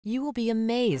You will be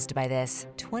amazed by this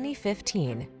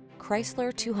 2015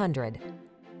 Chrysler 200.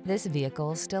 This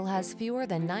vehicle still has fewer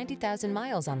than 90,000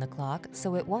 miles on the clock,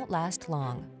 so it won't last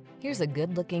long. Here's a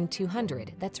good-looking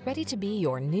 200 that's ready to be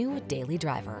your new daily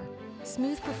driver.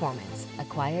 Smooth performance, a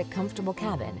quiet, comfortable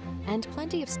cabin, and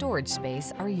plenty of storage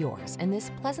space are yours in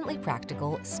this pleasantly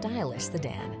practical, stylish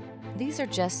sedan. These are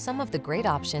just some of the great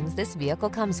options this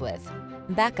vehicle comes with: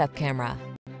 backup camera,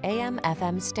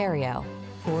 AM/FM stereo,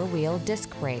 four-wheel disc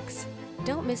brakes.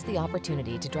 Don't miss the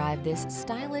opportunity to drive this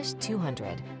stylish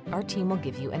 200. Our team will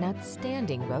give you an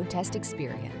outstanding road test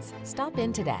experience. Stop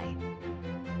in today.